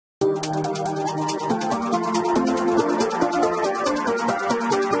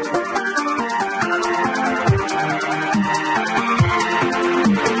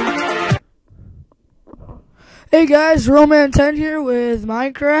guys, Roman10 here with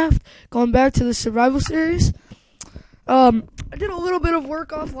Minecraft, going back to the survival series. I did a little bit of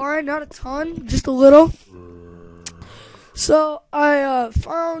work offline, not a ton, just a little. So I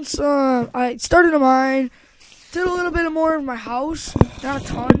found some, I started a mine, did a little bit more of my house, not a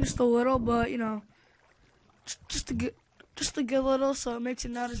ton, just a little, but you know, just a good little, so it makes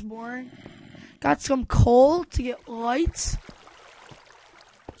it not as boring. Got some coal to get lights.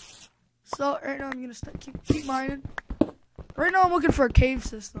 So right now I'm gonna keep mining. Right now I'm looking for a cave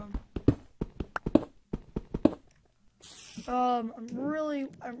system. I really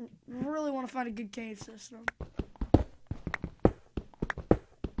want to find a good cave system.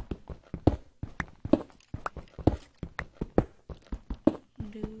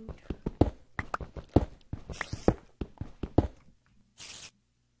 Dude.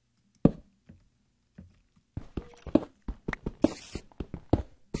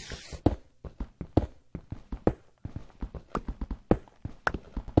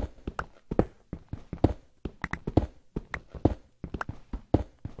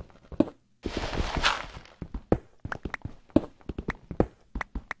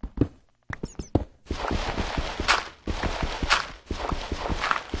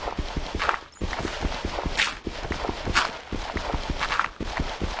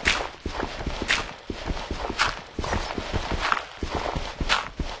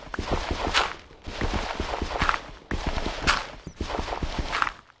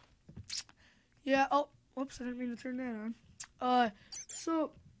 Yeah, oh, whoops, I didn't mean to turn that on.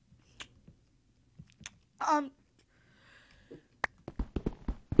 So, I'm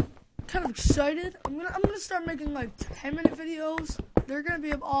kind of excited. I'm gonna start making like 10-minute videos. They're gonna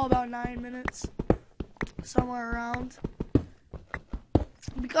be all about 9 minutes, somewhere around.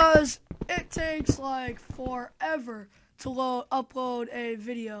 Because it takes like forever to upload a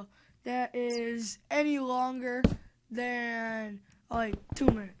video that is any longer than like 2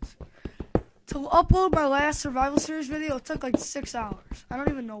 minutes. To upload my last survival series video, it took like 6 hours. I don't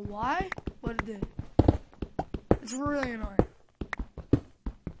even know why, but it did. It's really annoying.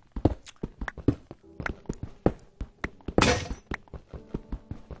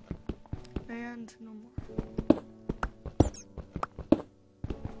 And no more.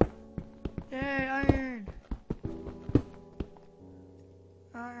 Yay, iron.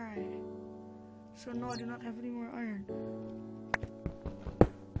 Alright. So no, I do not have any more iron.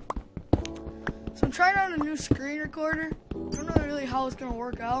 So I'm trying out a new screen recorder. I don't know really how it's going to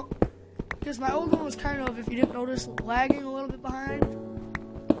work out. Because my old one was kind of, if you didn't notice, lagging a little bit behind.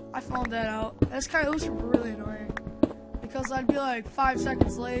 I found that out. It was really annoying. Because I'd be like 5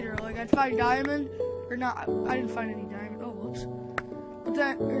 seconds later, like I'd find diamond, or not, I didn't find any diamond, oh whoops. But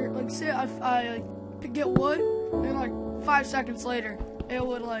then, like say I like get wood, and like 5 seconds later, it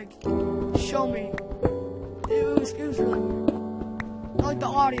would like show me. It was really weird. Like the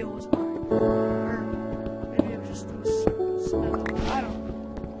audio was fine. Or maybe it was just I don't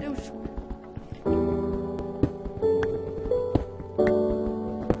know. It was just weird.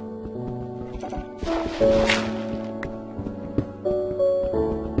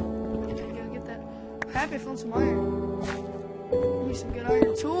 Get that. I'm happy I found some iron. Give me some good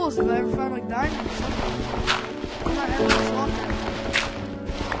iron tools if I ever find like diamond or something. I'm not having this long.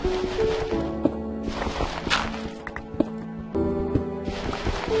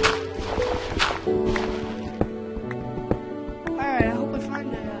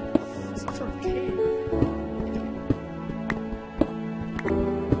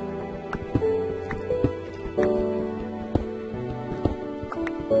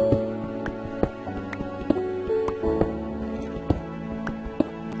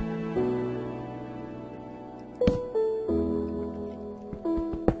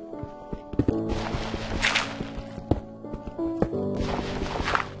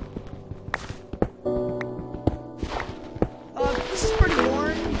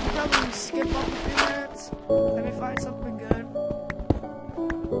 Skip up a few minutes. Let me find something good.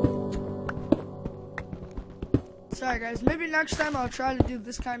 Sorry guys, maybe next time I'll try to do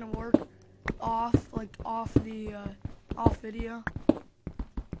this kind of work off video. I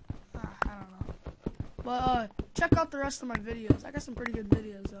don't know. But check out the rest of my videos. I got some pretty good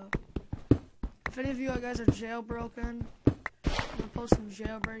videos though. If any of you guys are jailbroken, I'm gonna post some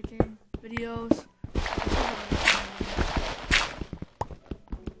jailbreaking videos.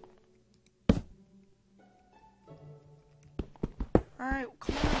 Alright,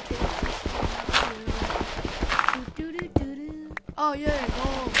 come on, kids. Oh yeah,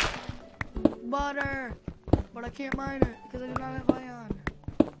 gold. Butter. But I can't mine it because I do not have iron.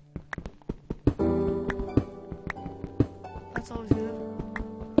 That's always good.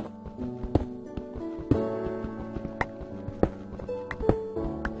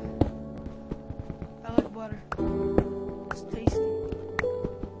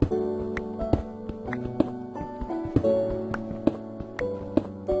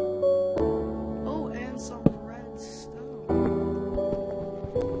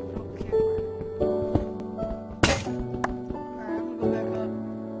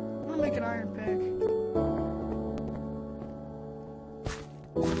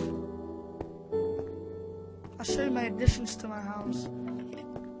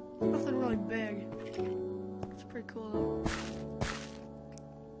 really big. It's pretty cool though.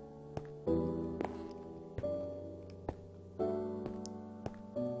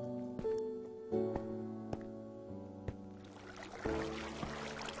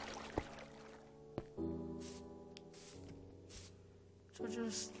 So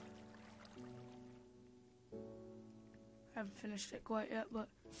just haven't finished it quite yet, but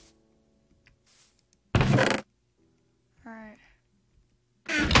alright.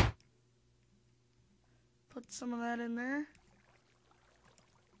 Put some of that in there.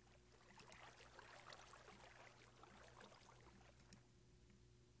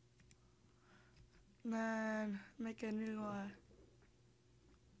 And then make a new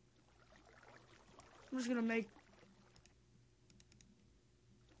I'm just gonna make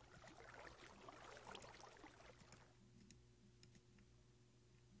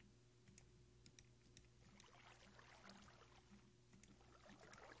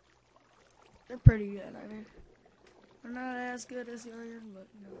they're pretty good. I mean, they're not as good as the iron, but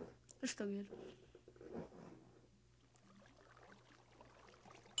you know, they're still good.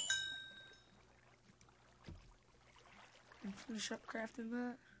 And finish up crafting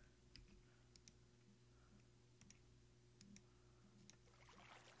that.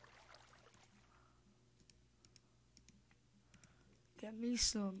 Get me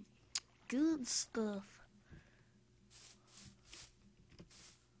some good stuff.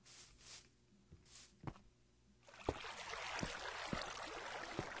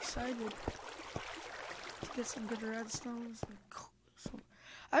 Excited to get some good redstones.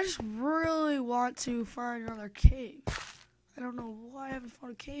 I just really want to find another cave. I don't know why I haven't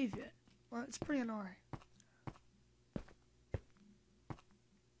found a cave yet. Well, it's pretty annoying.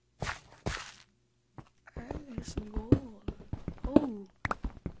 Alright, here's some gold. Oh,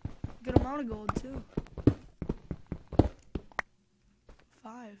 good amount of gold too.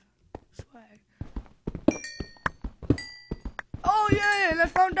 5 swag. Oh yeah, and I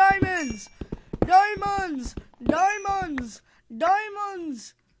found diamonds! Diamonds! Diamonds!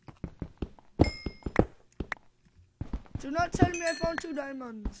 Diamonds! Do not tell me I found 2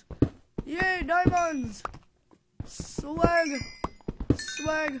 diamonds. Yay, diamonds! Swag!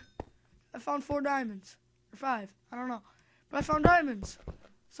 Swag! I found 4 diamonds. Or 5, I don't know. But I found diamonds.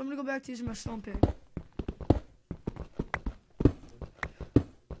 So I'm gonna go back to using my stone pick.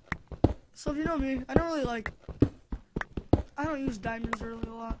 So if you know me, I don't use diamonds really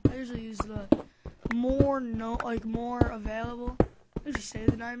a lot. I usually use the more available. I usually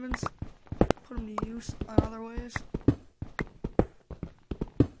save the diamonds, put them to use on other ways.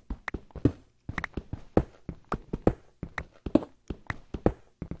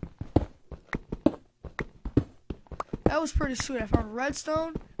 That was pretty sweet. I found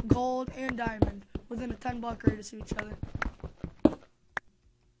redstone, gold, and diamond within a 10-block radius of each other.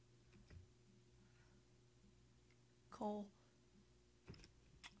 Coal.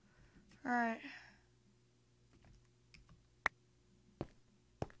 Alright.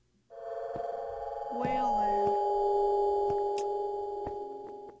 Whale.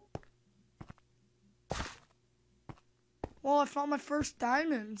 Well, I found my first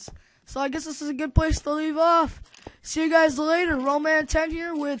diamonds. So I guess this is a good place to leave off. See you guys later. Roman10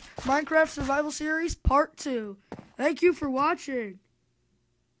 here with Minecraft Survival Series Part 2. Thank you for watching.